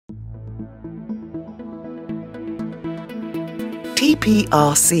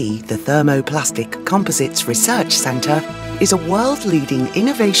TPRC, the Thermoplastic Composites Research Centre, is a world-leading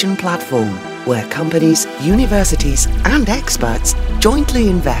innovation platform where companies, universities and experts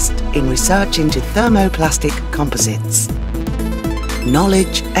jointly invest in research into thermoplastic composites.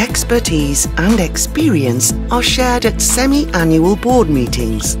 Knowledge, expertise and experience are shared at semi-annual board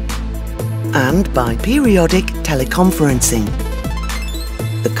meetings and by periodic teleconferencing.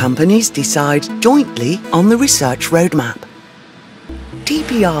 The companies decide jointly on the research roadmap.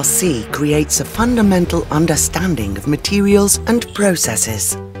 TPRC creates a fundamental understanding of materials and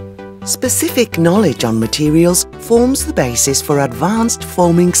processes. Specific knowledge on materials forms the basis for advanced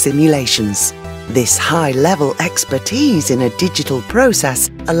forming simulations. This high-level expertise in a digital process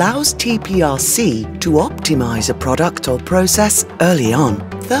allows TPRC to optimize a product or process early on.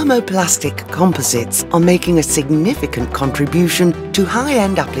 Thermoplastic composites are making a significant contribution to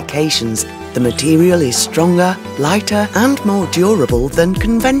high-end applications. The material is stronger, lighter and more durable than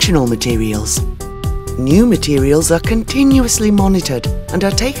conventional materials. New materials are continuously monitored and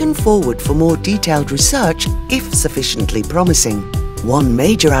are taken forward for more detailed research if sufficiently promising. One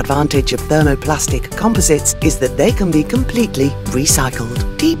major advantage of thermoplastic composites is that they can be completely recycled.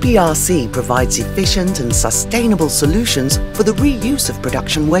 TPRC provides efficient and sustainable solutions for the reuse of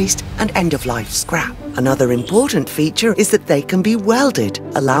production waste and end-of-life scrap. Another important feature is that they can be welded,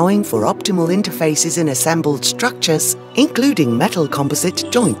 allowing for optimal interfaces in assembled structures, including metal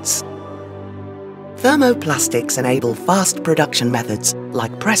composite joints. Thermoplastics enable fast production methods,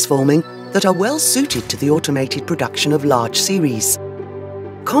 like press forming, that are well suited to the automated production of large series.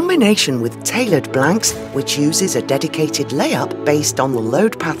 Combination with tailored blanks, which uses a dedicated layup based on the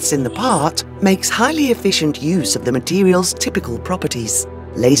load paths in the part, makes highly efficient use of the material's typical properties.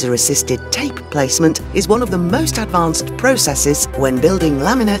 Laser-assisted tape placement is one of the most advanced processes when building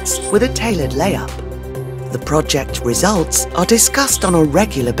laminates with a tailored layup. The project results are discussed on a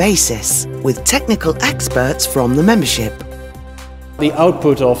regular basis with technical experts from the membership. The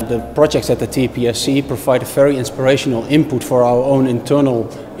output of the projects at the TPRC provide a very inspirational input for our own internal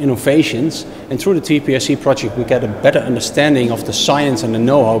innovations, and through the TPRC project we get a better understanding of the science and the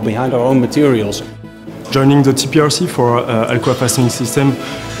know-how behind our own materials. Joining the TPRC for Alcoa fastening system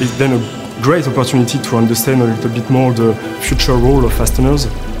is then a great opportunity to understand a little bit more the future role of fasteners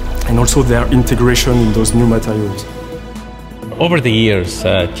and also their integration in those new materials. Over the years,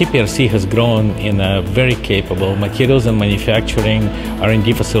 TPRC has grown in a very capable materials and manufacturing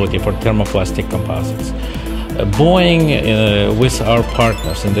R&D facility for thermoplastic composites. Boeing, with our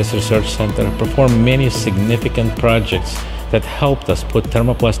partners in this research center, performed many significant projects that helped us put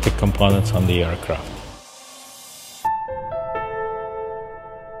thermoplastic components on the aircraft.